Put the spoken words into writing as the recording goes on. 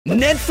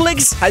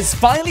Netflix has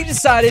finally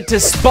decided to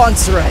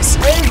sponsor us.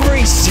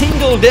 Every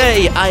single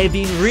day, I have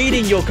been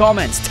reading your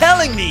comments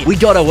telling me we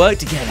gotta work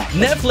together.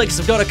 Netflix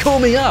have gotta call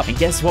me up. And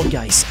guess what,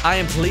 guys? I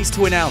am pleased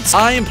to announce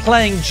I am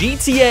playing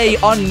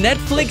GTA on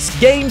Netflix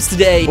games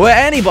today, where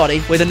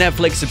anybody with a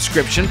Netflix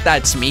subscription,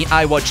 that's me,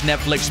 I watch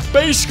Netflix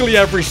basically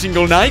every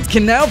single night,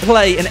 can now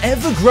play an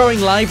ever-growing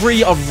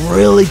library of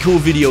really cool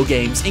video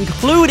games,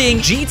 including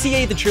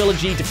GTA The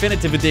Trilogy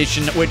Definitive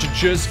Edition, which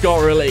just got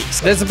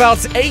released. There's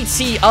about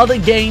 80 other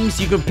games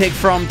you can pick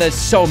from. There's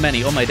so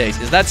many. Oh my days.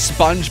 Is that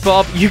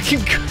SpongeBob? You can...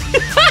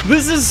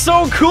 This is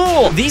so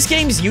cool. These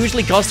games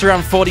usually cost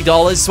around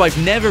 $40, so I've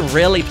never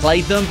really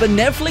played them, but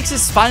Netflix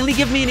has finally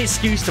given me an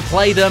excuse to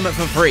play them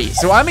for free.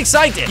 So I'm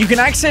excited. You can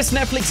access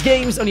Netflix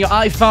games on your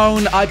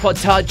iPhone,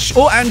 iPod Touch,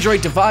 or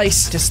Android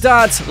device. To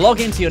start,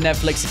 log into your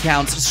Netflix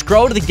account,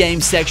 scroll to the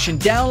game section,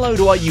 download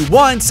what you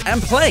want,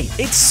 and play.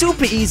 It's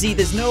super easy.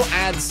 There's no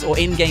ads or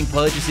in-game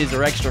purchases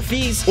or extra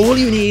fees. All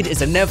you need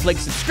is a Netflix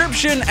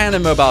subscription and a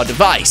mobile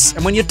device.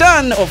 And when you're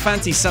done or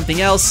fancy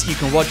something else, you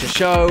can watch a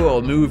show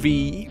or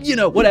movie, you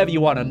know, whatever you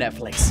want on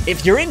Netflix.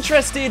 If you're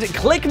interested,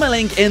 click my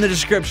link in the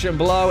description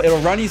below. It'll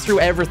run you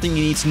through everything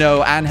you need to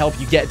know and help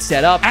you get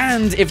set up.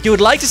 And if you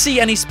would like to see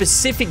any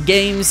specific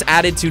games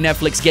added to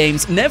Netflix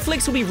games,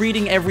 Netflix will be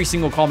reading every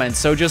single comment.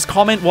 So just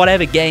comment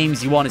whatever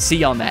games you want to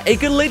see on there.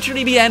 It could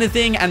literally be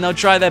anything, and they'll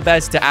try their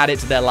best to add it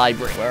to their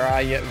library. Where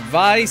are you?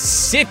 Vice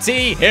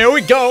City. Here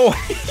we go.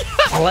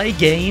 Play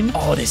game.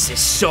 Oh, this is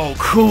so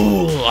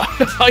cool.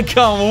 I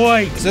can't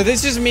wait. So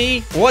this is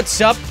me.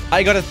 What's up?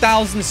 I got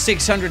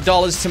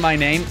 $1,600 to my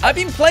name. I've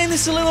been playing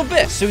this a little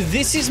bit. So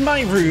this is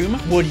my room.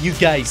 What do you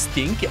guys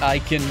think? I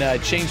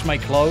can change my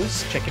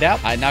clothes. Check it out.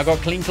 I now got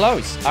clean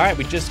clothes. All right,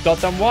 we just got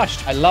them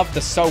washed. I love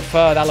the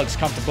sofa. That looks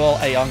comfortable.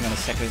 Hey, hang on a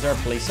second. Is there a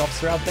police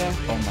officer out there?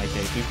 Oh my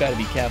days. We better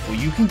be careful.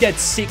 You can get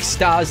 6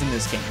 stars in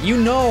this game. You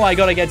know I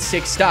gotta get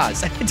 6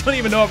 stars. I don't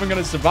even know if I'm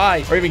gonna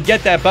survive or even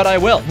get there, but I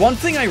will. One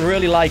thing I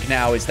really like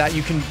now is that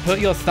you can put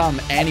your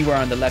thumb anywhere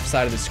on the left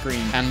side of the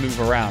screen and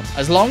move around.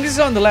 As long as it's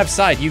on the left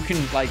side, you can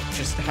like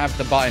just have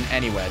the button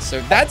anywhere.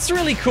 So that's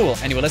really cool.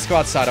 Anyway, let's go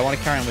outside. I want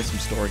to carry on with some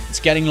story. It's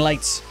getting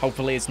late.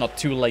 Hopefully it's not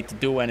too late to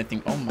do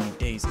anything. Oh my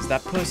days. Is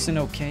that person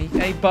okay?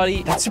 Hey,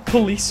 buddy. That's a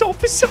police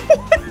officer.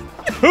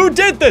 Who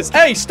did this?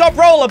 Hey, stop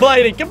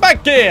rollerblading. Come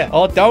back here.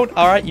 Oh, don't.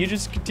 All right. You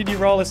just continue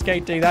roller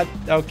skating. That.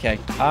 Okay.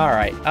 All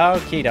right.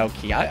 Okie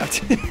dokie.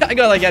 I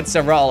gotta get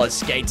some roller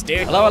skates, dude.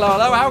 Hello, hello,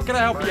 hello. How can I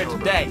help you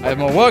today? I have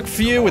more work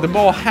for you with a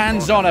more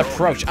hands-on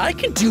approach. I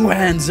can do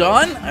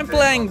hands-on. I'm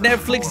playing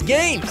Netflix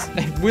games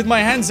with my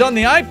hands on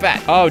the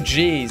iPad. Oh,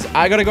 geez.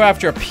 I gotta go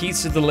after a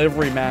pizza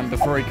delivery man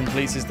before he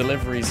completes his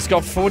deliveries. He's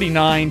got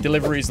 49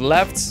 deliveries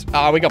left.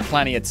 Oh, we got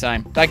plenty of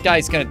time. That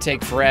guy's gonna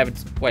take forever.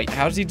 Wait,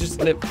 how does he just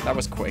live? That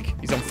was quick.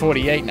 He's on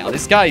 48 now.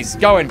 This guy's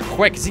going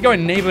quick. Is he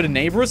going neighbor to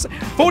neighbor?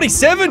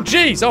 47?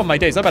 Jeez. Oh, my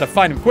days. I better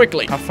find him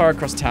quickly. How far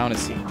across town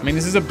is he? I mean,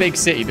 this is a big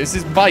city. This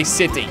is Vice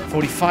City.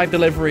 45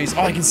 deliveries.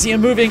 Oh, I can see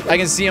him moving. I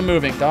can see him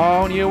moving.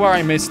 Don't you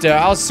worry, mister.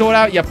 I'll sort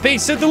out your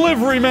pizza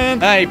delivery, man.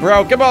 Hey,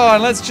 bro. Come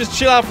on. Let's just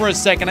chill out for a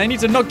second. I need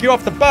to knock you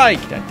off the bike.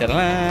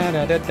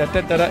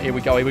 Here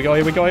we go. Here we go.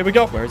 Here we go. Here we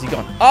go. Where is he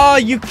going? Oh,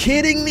 you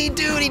kidding me,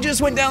 dude? He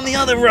just went down the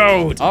other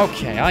road.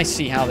 Okay, I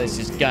see how this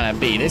is gonna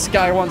be. This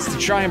guy wants to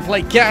try and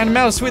play cat and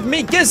mouse with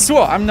me. Guess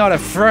what? I'm not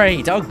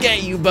afraid. I'll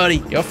get you,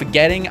 buddy. You're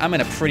forgetting I'm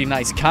in a pretty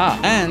nice car.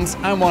 And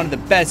I'm one of the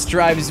best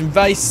drivers in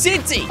Vice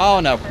City. Oh,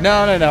 no.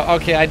 No, no, no.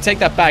 Okay, I take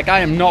that back. I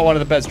am not one of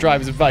the best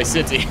drivers in Vice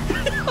City.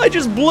 I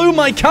just blew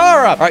my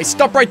car up. All right,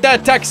 stop right there,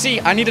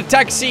 taxi. I need a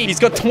taxi. He's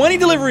got 20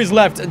 deliveries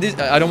left.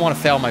 I don't want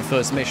to fail my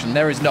first mission.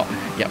 There is no...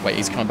 Yeah, wait,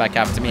 he's coming back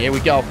after me. Here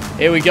we go.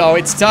 Here we go.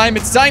 It's time.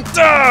 It's time.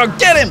 Oh,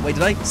 get him. Wait,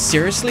 did I...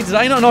 Seriously? Did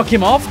I not knock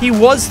him off? He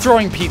was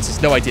throwing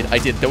pizzas. No, I did. I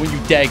did. Don't you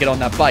dare get on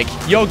that bike.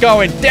 You're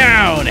going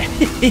down.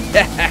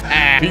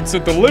 Pizza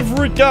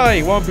delivery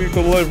guy. Won't be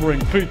delivering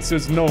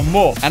pizzas no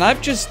more. And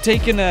I've just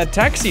taken a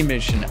taxi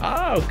mission.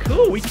 Oh,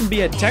 cool. We can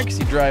be a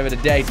taxi driver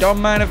today. Don't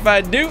mind if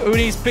I do. Who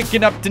needs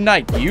picking up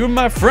tonight? You,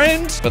 my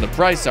friend? For the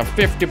price of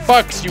 50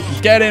 bucks, you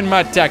can get in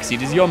my taxi.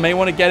 Does your mate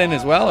want to get in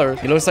as well? Or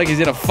he looks like he's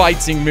in a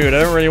fighting mood.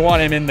 I don't really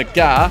want him in the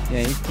car.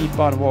 Yeah, you keep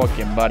on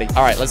walking, buddy.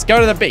 All right, let's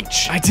go to the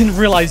beach. I didn't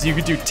realize you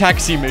could do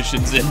taxi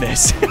missions in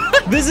this.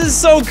 This is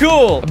so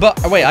cool.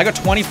 But wait, I got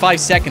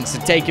 25 seconds to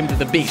take him to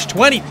the beach.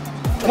 20,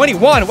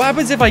 21. What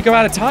happens if I go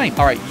out of time?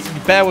 All right,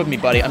 you bear with me,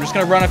 buddy. I'm just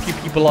going to run a few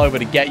people over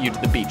to get you to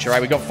the beach. All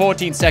right, we got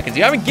 14 seconds.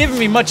 You haven't given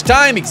me much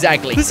time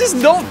exactly. This is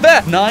not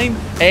fair. 9,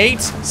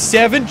 8,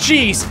 7.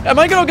 Jeez. Am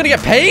I not going to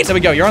get paid? There we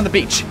go. You're on the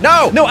beach.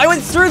 No, no, I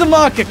went through the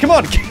marker. Come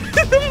on.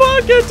 The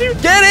marker,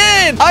 dude. Get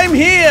in. I'm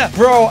here.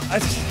 Bro,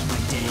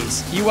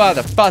 days. You are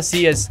the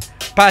fussiest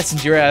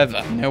passenger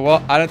ever. You know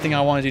what? I don't think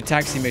I want to do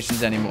taxi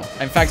missions anymore.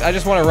 In fact, I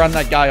just want to run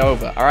that guy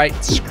over. All right,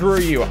 screw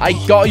you. I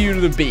got you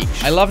to the beach.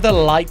 I love the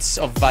lights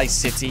of Vice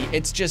City.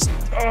 It's just,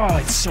 oh,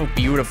 it's so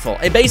beautiful.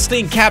 It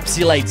basically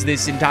encapsulates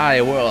this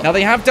entire world. Now,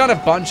 they have done a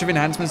bunch of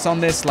enhancements on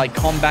this, like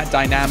combat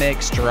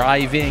dynamics,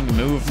 driving,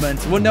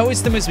 movement. We'll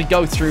notice them as we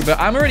go through, but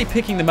I'm already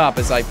picking them up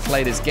as I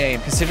play this game,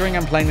 considering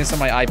I'm playing this on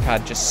my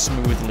iPad just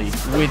smoothly,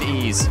 with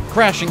ease.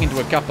 Crashing into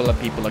a couple of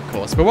people, of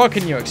course. But what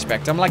can you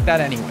expect? I'm like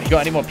that anyway.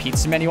 Got any more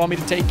pizza men you want me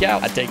to take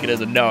out? I take it as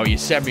a no. You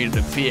sent me to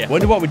the pier.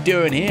 Wonder what we're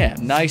doing here.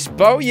 Nice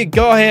boat you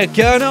got here,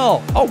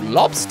 Colonel. Oh,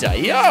 lobster.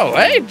 Yo,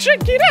 hey,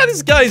 check it out.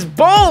 This guy's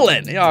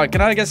balling. Yo,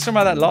 can I get some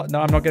of that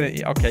No, I'm not gonna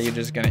eat. Okay, you're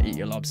just gonna eat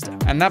your lobster.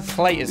 And that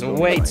plate is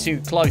way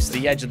too close to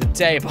the edge of the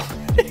table.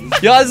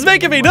 Yo, it's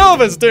making me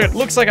nervous, dude.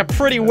 Looks like a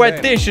pretty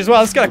wet dish as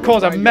well. It's gonna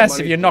cause a mess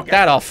if you knock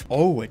that off.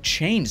 Oh, a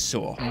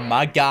chainsaw.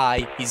 My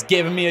guy, he's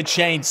giving me a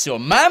chainsaw.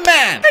 My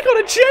man, I got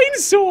a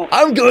chainsaw.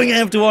 I'm going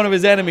after one of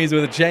his enemies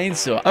with a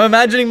chainsaw. I'm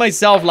imagining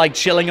myself like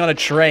chilling on a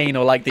train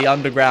or like the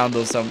underground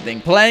or something,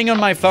 playing on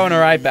my phone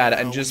or iPad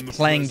and just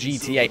playing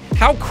GTA.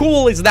 How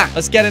cool is that?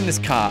 Let's get in this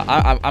car.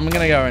 I'm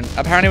gonna go and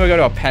apparently we'll go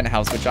to a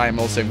penthouse, which I am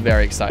also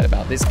very excited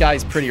about. This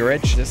guy's pretty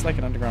rich. Is this like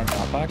an underground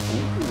car park?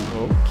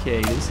 Ooh,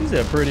 okay, this is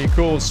a pretty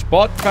cool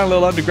spot. Found a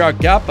little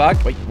underground car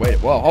park. Wait,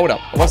 whoa, hold up.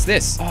 What's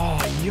this?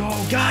 Oh, yo,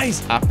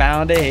 guys, I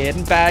found a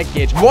hidden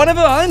package. 1 of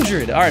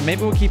 100. All right,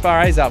 maybe we'll keep our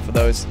eyes out for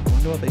those. I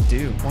wonder what they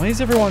do. Why is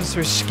everyone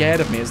so scared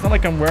of me? It's not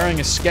like I'm wearing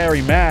a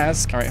scary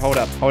mask. All right, hold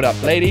up.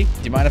 Lady,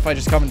 do you mind if I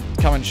just come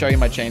and show you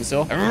my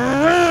chainsaw?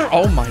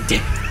 Oh, my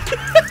God.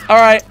 All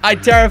right, I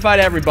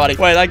terrified everybody.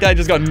 Wait, that guy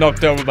just got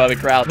knocked over by the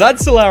crowd.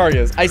 That's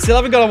hilarious. I still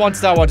haven't got a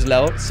 1-star watch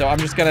level, so I'm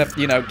just gonna,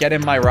 you know, get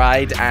in my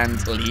ride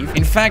and leave.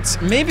 In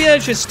fact, maybe I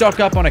should stock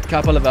up on a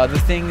couple of other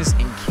things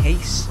in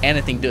case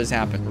anything does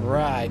happen.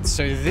 Right,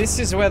 so this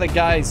is where the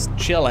guy's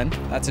chilling.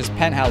 That's his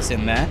penthouse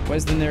in there.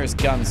 Where's the nearest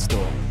gun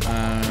store?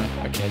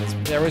 Okay,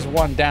 there is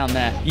one down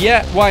there.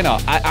 Yeah, why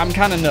not? I'm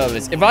kind of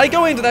nervous. If I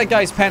go into that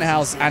guy's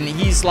penthouse and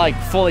he's like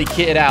fully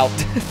kitted out,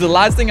 the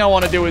last thing I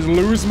want to do is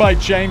lose my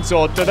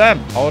chainsaw to them.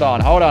 Hold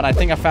on. I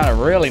think I found a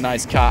really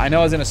nice car. I know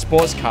I was in a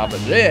sports car, but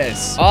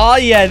this. Oh,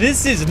 yeah,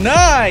 this is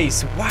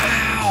nice.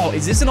 Wow.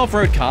 Is this an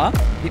off-road car?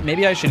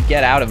 Maybe I should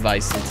get out of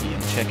Vice City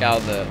and check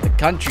out the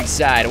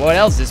countryside. What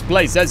else this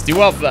place has to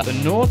offer? The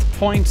North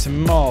Point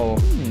Mall.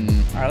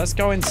 All right, let's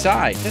go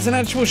inside. There's an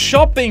actual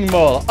shopping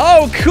mall.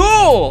 Oh,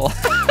 cool.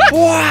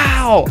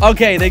 Wow.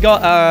 Okay, they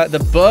got the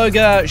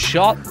burger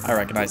shop. I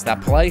recognize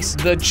that place.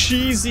 The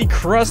cheesy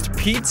crust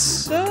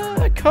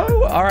pizza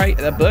co. All right,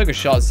 the burger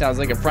shop sounds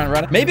like a front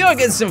runner. Maybe I'll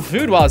get some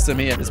food whilst I'm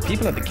here. There's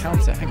people at the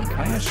counter. Hang on, can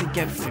I actually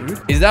get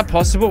food? Is that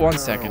possible? 1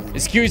 second.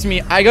 Excuse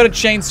me, I got a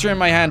chainsaw in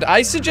my hand.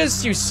 I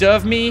suggest you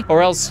serve me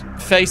or else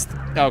face...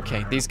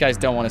 Okay, these guys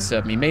don't want to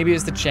serve me. Maybe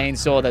it's the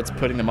chainsaw that's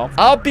putting them off.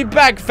 I'll be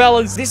back,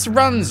 fellas. This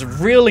runs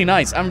really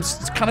nice. I'm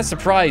kind of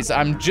surprised.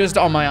 I'm just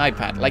on my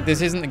iPad. Like, this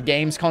isn't a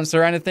games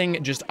console or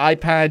anything. Just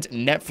iPad,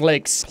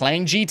 Netflix,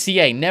 playing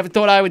GTA. Never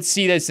thought I would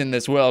see this in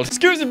this world.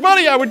 Excuse me,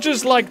 buddy. I would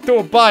just like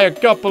to buy a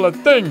couple of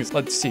things.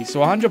 Let's see. So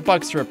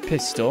 $100 for a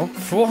pistol.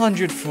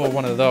 400 for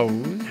one of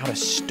those. Out of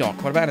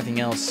stock. What about anything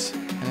else?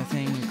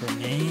 Anything?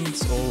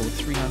 Grenades? Oh,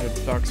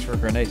 $300 for a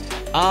grenade.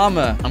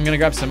 Armor. I'm gonna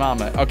grab some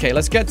armor. Okay,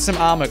 let's get some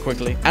armor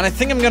quickly. And I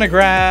think I'm gonna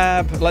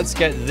grab... Let's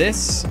get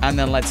this, and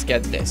then let's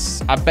get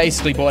this. I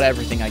basically bought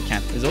everything I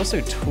can. There's also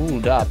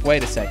tooled up.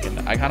 Wait a second.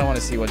 I kind of want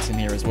to see what's in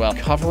here as well.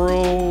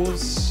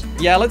 Coveralls.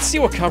 Yeah, let's see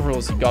what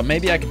coveralls you got.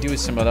 Maybe I could do with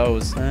some of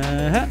those. All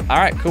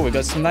right, cool. We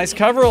got some nice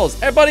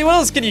coveralls. Everybody, what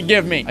else can you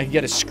give me? I can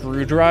get a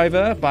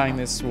screwdriver. Buying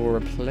this will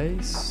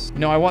replace...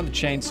 No, I want the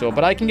chainsaw,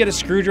 but I can get a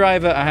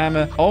screwdriver, a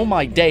hammer. Oh,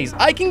 my days.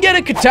 I can get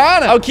a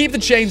katana. I'll keep the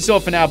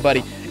chainsaw for now,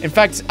 buddy. In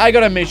fact, I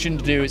got a mission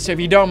to do, so if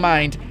you don't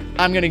mind,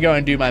 I'm gonna go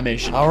and do my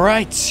mission. All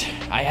right,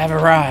 I have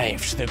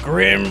arrived. The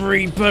Grim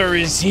Reaper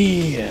is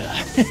here.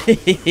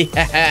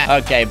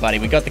 Okay, buddy,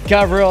 we got the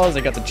coveralls,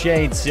 I got the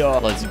chainsaw.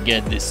 Let's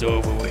get this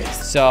over with.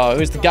 So,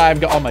 who's the guy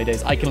I've got? Oh my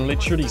days, I can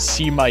literally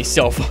see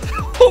myself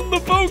on the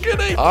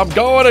balcony. I'm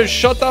going to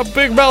shut that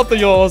big mouth of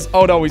yours.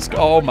 Oh no,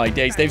 oh my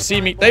days, they've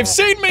seen me. They've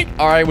seen me.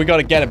 All right, we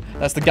gotta get him.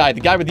 That's the guy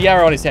with the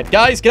arrow on his head.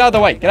 Guys, get out of the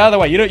way. Get out of the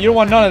way. You don't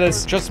want none of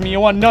this. Trust me, you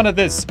want none of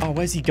this. Oh,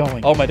 where's he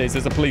going? Oh my days,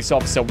 there's a police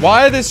officer.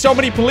 Why are there so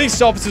many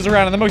police officers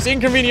around in the most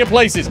inconvenient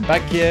places? Come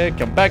back here.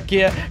 Come back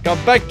here.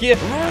 Come back here.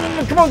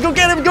 Come on, go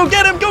get him. Go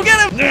get him. Go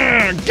get him.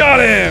 Got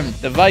him.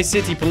 The Vice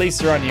City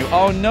police are on you.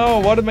 Oh no,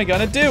 what am I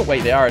gonna do?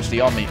 Wait, they are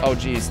actually on me. Oh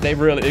geez, they've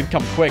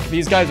come quick.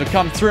 These guys have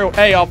come through.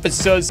 Hey,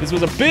 officers, this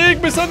was a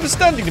big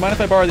misunderstanding. Do you mind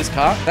if I borrow this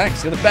car?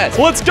 Thanks, you're the best.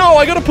 Let's go.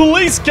 I got a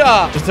police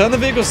car. Just turn the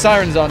vehicle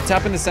sirens on.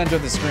 Tap in the center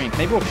of the screen.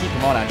 Maybe we'll keep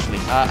them on, actually.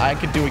 I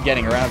could do it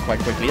getting around quite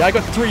quickly. I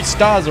got 3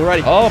 stars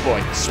already. Oh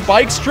boy.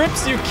 Spike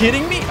strips? Are you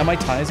kidding me? Are my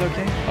tires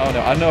okay? Oh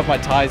no, I don't know if my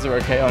tires are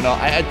okay or not.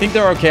 I think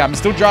they're okay. I'm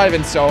still driving.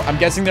 driving, so I'm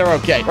guessing they're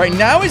okay. Right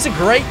now is a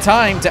great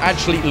time to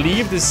actually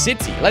leave the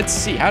city. Let's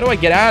see. How do I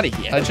get out of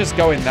here? Let's just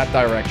go in that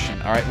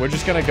direction. All right, we're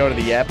just gonna go to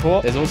the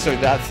airport. There's also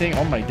that thing.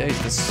 Oh my days,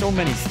 there's so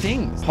many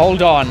things.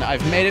 Hold on.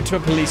 I've made it to a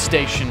police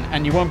station,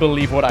 and you won't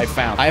believe what I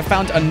found. I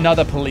found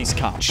another police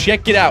car.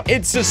 Check it out.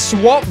 It's a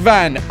SWAT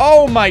van.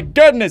 Oh my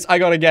goodness. I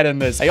gotta get in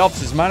this. Hey,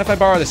 officers, mind if I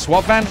borrow the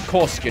SWAT van? Of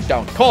course you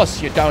don't. Of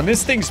course you don't.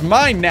 This thing's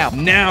mine now.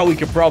 Now we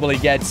could probably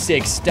get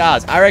 6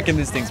 stars. I reckon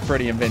this thing's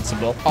pretty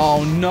invincible.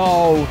 Oh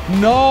no.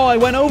 No, I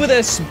went over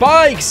their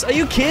spikes. Are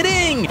you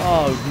kidding?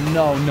 Oh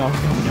no, no,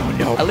 no, no,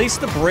 no. At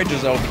least the bridge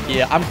is over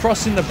here. I'm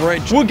crossing the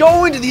bridge. We're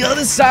going to the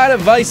other side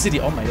of Vice City.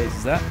 Oh my days,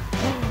 is that?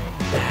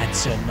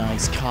 That's a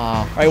nice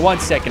car. All right, 1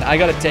 second. I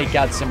gotta take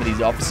out some of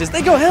these officers.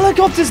 They go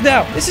helicopters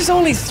now. This is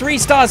only 3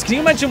 stars. Can you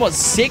imagine what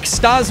 6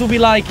 stars will be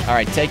like? All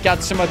right, take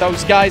out some of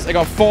those guys. I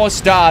got 4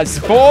 stars.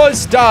 4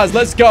 stars.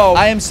 Let's go.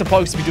 I am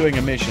supposed to be doing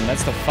a mission.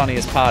 That's the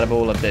funniest part of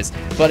all of this.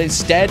 But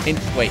instead,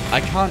 wait, I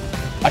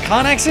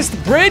can't access the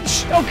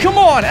bridge? Oh, come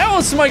on. How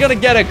else am I gonna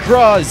get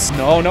across?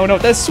 No, no, no.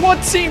 There's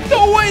SWAT team.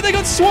 No way. They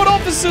got SWAT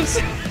officers.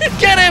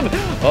 Get him.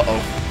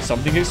 Uh-oh.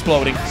 Something's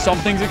exploding.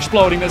 Something's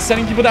exploding. They're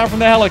sending people down from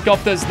the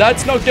helicopters.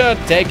 That's not good.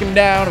 Take him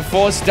down.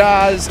 4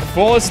 stars.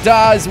 4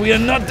 stars. We are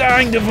not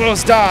dying to 4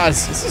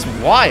 stars. This is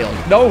wild.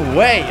 No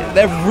way.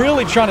 They're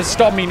really trying to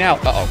stop me now.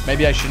 Uh-oh.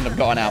 Maybe I shouldn't have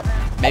gone out.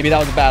 Maybe that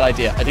was a bad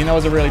idea. I think that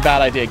was a really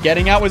bad idea.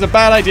 Getting out was a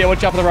bad idea.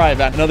 Watch out for the riot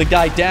van. Another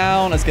guy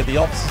down. Let's get the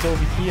officers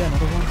over here.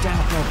 Another one down.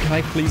 No, can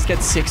I please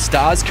get 6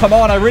 stars? Come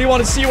on. I really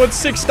want to see you with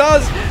 6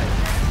 stars.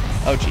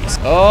 Oh, jeez.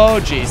 Oh,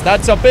 jeez.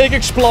 That's a big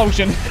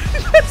explosion.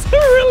 That's a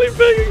really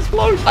big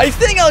explosion. I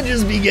think I'll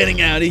just be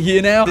getting out of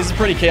here now. This is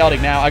pretty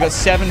chaotic now. I got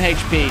 7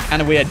 HP,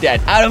 and we are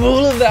dead. Out of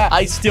all of that,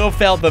 I still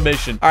failed the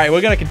mission. All right,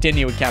 we're going to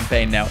continue with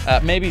campaign now.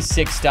 Maybe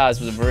 6 stars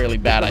was a really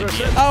bad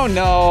idea. Oh,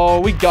 no.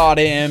 We got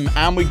him,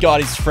 and we got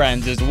his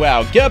friends as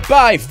well.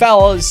 Goodbye,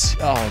 fellas.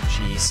 Oh,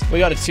 jeez. We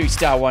got a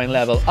 2-star wine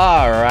level.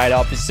 All right,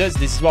 officers.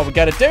 This is what we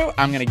got to do.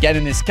 I'm going to get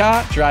in this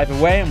car, drive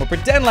away, and we'll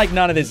pretend like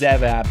none of this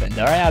ever happened.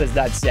 All right, how does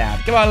that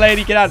sound? Come on, lady.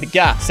 Get out of the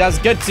car. Sounds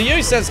good to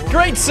you? Sounds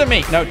great to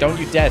me. No, don't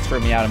you dare throw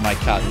me out of my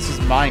car. This is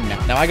mine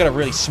now. Now, I got a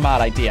really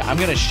smart idea. I'm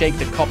going to shake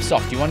the cops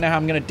off. Do you want to know how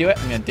I'm going to do it?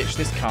 I'm going to ditch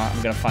this car.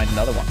 I'm going to find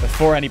another one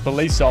before any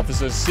police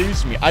officer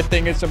sees me. I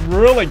think it's a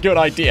really good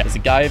idea. There's a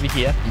guy over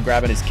here. I'm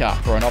grabbing his car.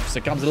 Before an officer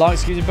comes along,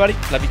 excuse me, buddy.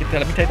 Let me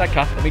take that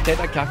car. Let me take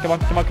that car. Come on,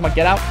 come on, come on.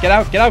 Get out. Get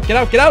out. Get out. Get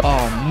out. Get out.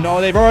 Oh,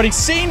 no. They've already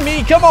seen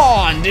me. Come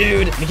on,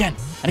 dude. And again.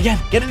 And again.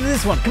 Get into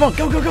this one. Come on.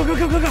 Go, go, go, go,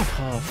 go, go, go.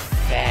 Perfect.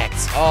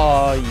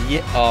 Oh,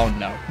 yeah. Oh,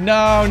 no.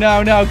 No,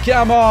 no, no.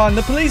 Come on.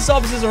 The police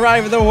officers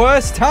arrive at the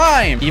worst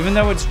time. Even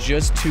though it's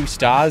just 2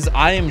 stars,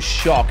 I am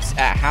shocked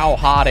at how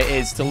hard it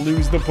is to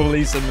lose the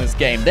police in this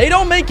game. They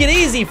don't make it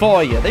easy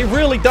for you. They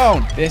really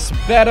don't. This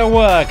better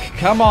work.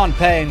 Come on,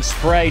 paint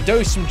spray.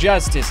 Do some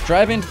justice.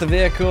 Drive into the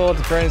vehicle,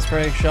 the paint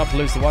spray shop,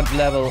 lose the 1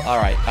 level. All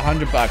right,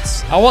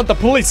 $100. I want the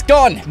police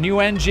gone. New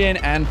engine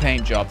and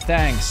paint job.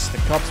 Thanks. The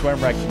cops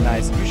won't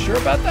recognize it. You sure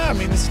about that? I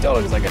mean, this still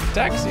looks like a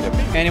taxi to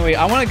me. Anyway,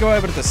 I want to go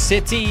over to the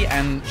city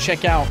and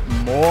check out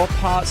more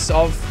parts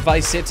of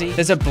Vice City.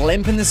 There's a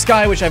blimp in the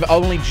sky, which I've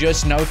only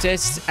just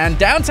noticed, and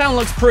downtown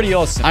looks pretty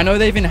awesome. I know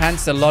they've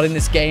enhanced a lot in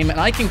this game, and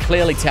I can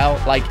clearly tell,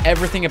 like,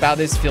 everything about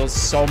this feels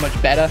so much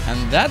better,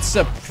 and that's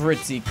a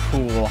pretty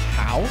cool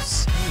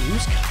house. Hey,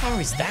 whose car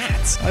is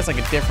that? Oh, it's like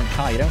a different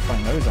car. You don't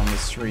find those on the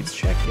streets.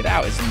 Check it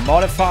out. It's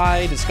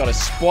modified. It's got a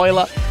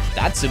spoiler.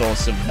 That's an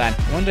awesome van.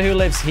 I wonder who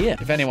lives here,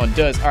 if anyone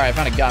does. All right, I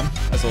found a gun.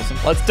 That's awesome.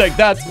 Let's take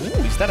that.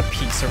 Ooh, is that a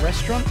pizza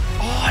restaurant?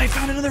 Oh, I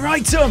found another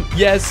item.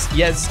 Yes,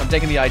 yes, I'm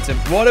taking the item.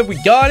 What have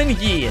we got in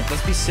here?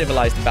 Let's be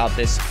civilized about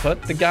this.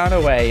 Put the gun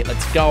away.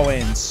 Let's go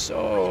in.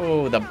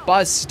 So, the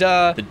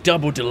Buster, the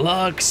Double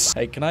Deluxe.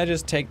 Hey, can I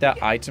just take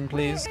that item,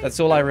 please? That's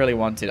all I really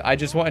wanted. I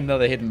just want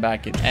another hidden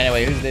package.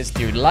 Anyway, who's this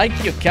dude? Like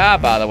your car,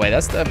 by the way.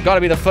 That's got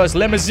to be the first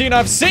limousine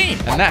I've seen.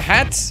 And that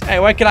hat? Hey,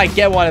 where can I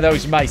get one of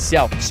those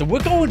myself? So,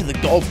 we're going to the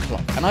golf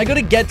club. And I got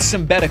to get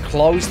some better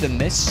clothes than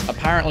this.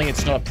 Apparently,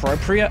 it's not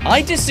appropriate.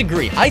 I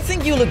disagree. I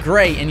think you look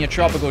great in your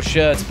tropical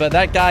shirts, but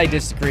that guy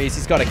disagrees.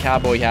 He's got a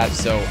cowboy hat,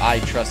 so I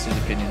trust his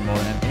opinion more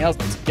than anything else.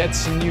 Let's get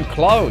some new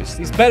clothes.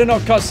 These better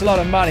not cost a lot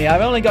of money.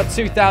 I've only got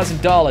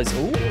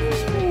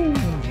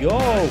 $2,000. Ooh,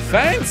 yo,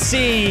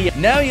 fancy.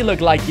 Now you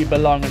look like you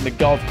belong in the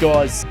golf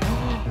course.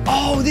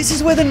 Oh, this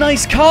is where the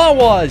nice car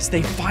was.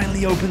 They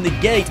finally opened the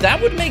gate.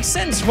 That would make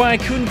sense why I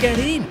couldn't get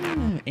in.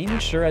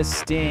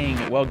 Interesting.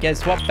 Well,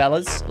 guess what,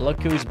 fellas?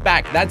 Look who's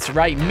back. That's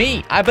right,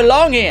 me. I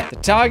belong here. The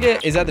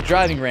target is at the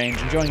driving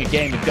range enjoying a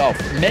game of golf.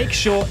 Make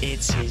sure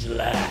it's his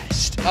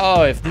last.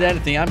 Oh, if there's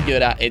anything I'm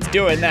good at, it's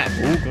doing that.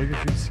 Oh, gotta go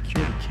through the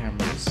security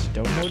cameras.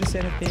 Don't notice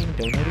anything.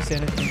 Don't notice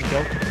anything.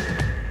 Go.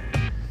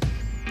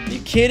 Are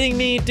you kidding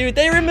me? Dude,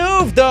 they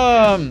removed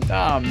them.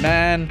 Oh,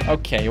 man.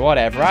 Okay,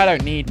 whatever. I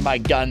don't need my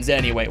guns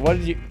anyway. What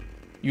did you...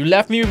 You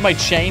left me with my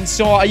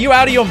chainsaw? Are you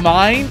out of your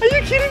mind? Are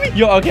you kidding me?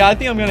 Yo, okay, I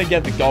think I'm gonna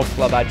get the golf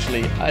club,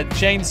 actually.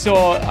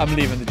 Chainsaw, I'm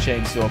leaving the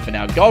chainsaw for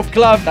now. Golf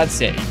club,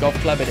 that's it. Golf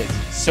club it is.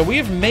 So we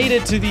have made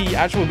it to the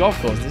actual golf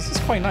course. This is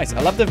quite nice.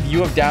 I love the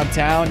view of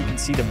downtown. You can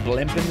see the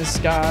blimp in the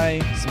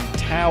sky, some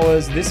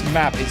towers. This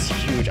map is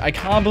huge. I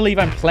can't believe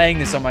I'm playing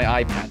this on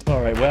my iPad.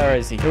 All right, where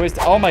is he? Who is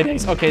oh my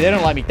days. Okay, they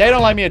don't like me. They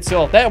don't like me at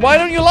all. Why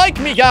don't you like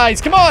me,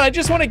 guys? Come on, I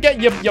just want to get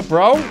your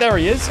bro. There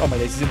he is. Oh my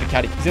days, he's in the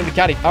caddy. He's in the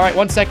caddy. All right,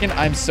 1 second.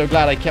 I'm so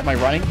glad I kept my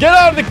running. Get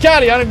out of the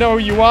caddy. I don't know who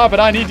you are, but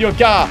I need your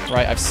car.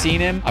 Right, I've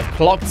seen him. I've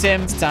clocked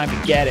him. It's time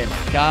to get him.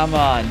 Come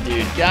on,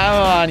 dude. Come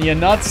on. You're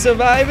not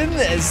surviving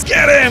this.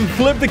 Get him.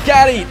 Flip the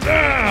caddy.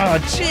 Oh,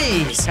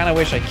 jeez. Kind of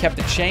wish I kept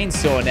the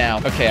chainsaw now.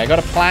 Okay, I got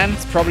a plan.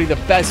 It's probably the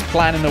best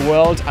plan in the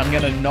world. I'm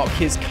going to knock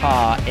his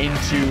car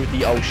into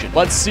the ocean.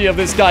 Let's see if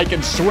this guy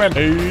can swim.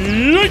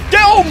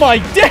 Oh, my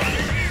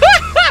day.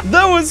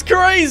 That was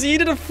crazy. He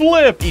did a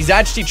flip. He's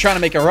actually trying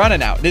to make a run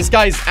now. This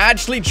guy's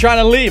actually trying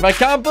to leave. I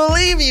can't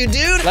believe you,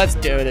 dude. Let's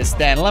do this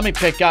then. Let me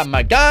pick up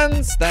my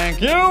guns.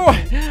 Thank you.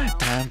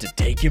 Time to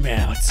take him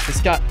out. This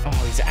guy,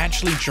 oh, he's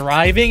actually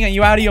driving. Are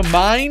you out of your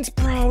mind?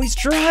 Bro, he's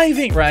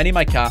driving. Right, I need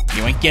my car.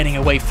 You ain't getting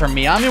away from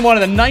me. I'm in one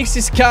of the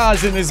nicest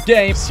cars in this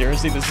game.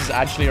 Seriously, this is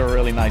actually a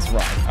really nice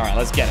ride. All right,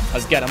 let's get him.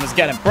 Let's get him. Let's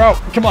get him. Bro,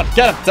 come on.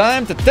 Get him.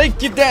 Time to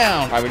take you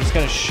down. All right, we're just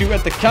going to shoot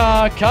at the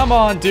car. Come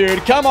on,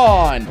 dude. Come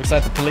on. Looks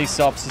like the police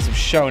officers have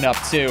shown up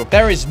too.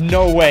 There is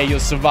no way you're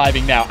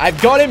surviving now.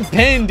 I've got him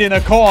pinned in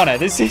a corner.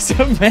 This is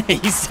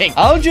amazing.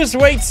 I'll just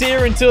wait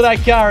here until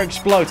that car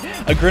explodes.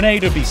 A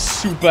grenade would be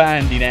super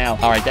handy now.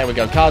 All right, there we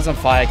go. Car's on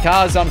fire.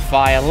 Car's on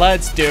fire.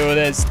 Let's do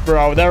this,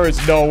 bro. There is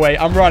no way.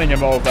 I'm running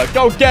him over.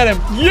 Go get him.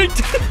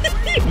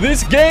 Yeet.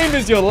 This game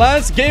is your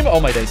last game. Oh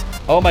my days.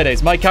 Oh my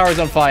days. My car is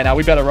on fire now.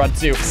 We better run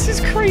too. This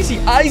is crazy.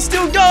 I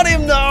still got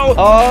him though.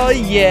 Oh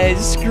yeah.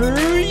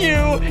 Screw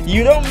you.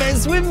 You don't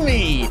mess with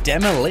me.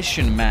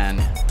 Demolition Man.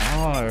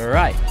 All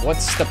right,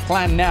 what's the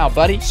plan now,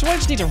 buddy? So I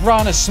just need to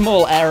run a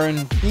small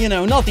errand. You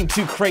know, nothing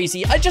too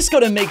crazy. I just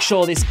gotta make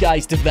sure this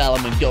guy's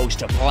development goes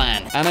to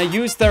plan. And I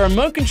used the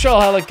remote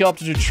control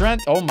helicopter to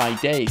Trent. Oh my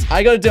days.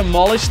 I gotta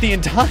demolish the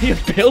entire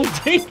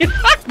building.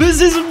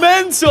 This is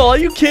mental. Are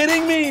you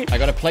kidding me? I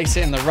gotta place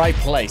it in the right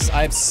place.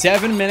 I have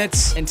 7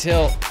 minutes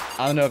until...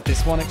 I don't know if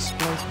this one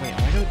explodes. Wait,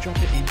 I gotta drop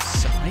it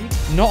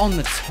inside? Not on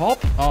the top?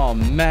 Oh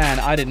man,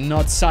 I did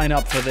not sign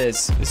up for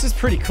this. This is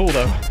pretty cool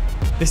though.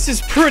 This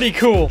is pretty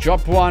cool.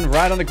 Drop one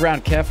right on the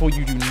ground. Careful,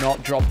 you do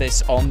not drop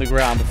this on the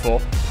ground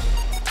before.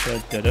 Come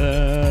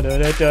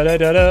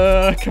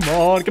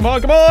on, come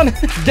on, come on.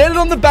 Get it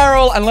on the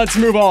barrel and let's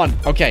move on.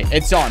 Okay,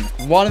 it's on.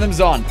 One of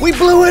them's on. We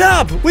blew it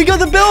up. We got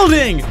the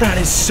building. That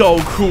is so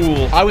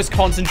cool. I was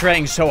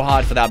concentrating so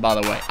hard for that, by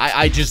the way.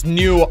 I just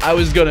knew I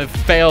was gonna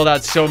fail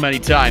that so many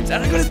times.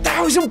 And I got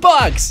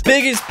 $1,000.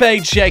 Biggest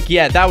paycheck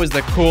yet. That was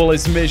the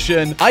coolest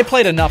mission. I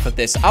played enough of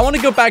this. I want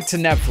to go back to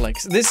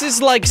Netflix. This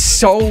is like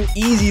so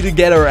easy to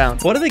get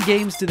around. What other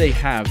games do they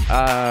have?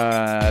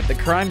 The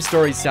Crime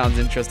Story sounds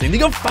interesting. They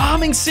got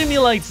Farming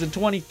Simulator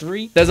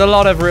 23. There's a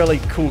lot of really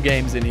cool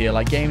games in here,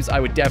 like games I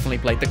would definitely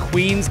play. The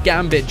Queen's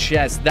Gambit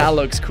chess, that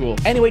looks cool.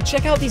 Anyway,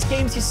 check out these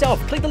games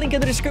yourself. Click the link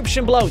in the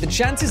description below. The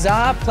chances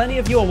are plenty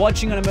of you are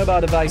watching on a mobile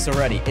device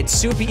already. It's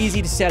super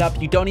easy to set up.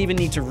 You don't even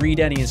need to read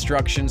any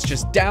instructions.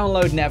 Just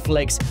download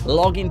Netflix,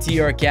 log into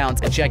your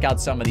account, and check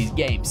out some of these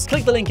games.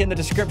 Click the link in the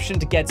description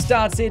to get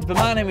started. But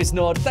my name is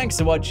Nord. Thanks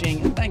for watching,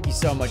 and thank you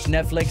so much,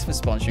 Netflix, for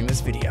sponsoring this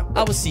video.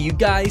 I will see you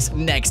guys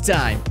next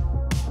time.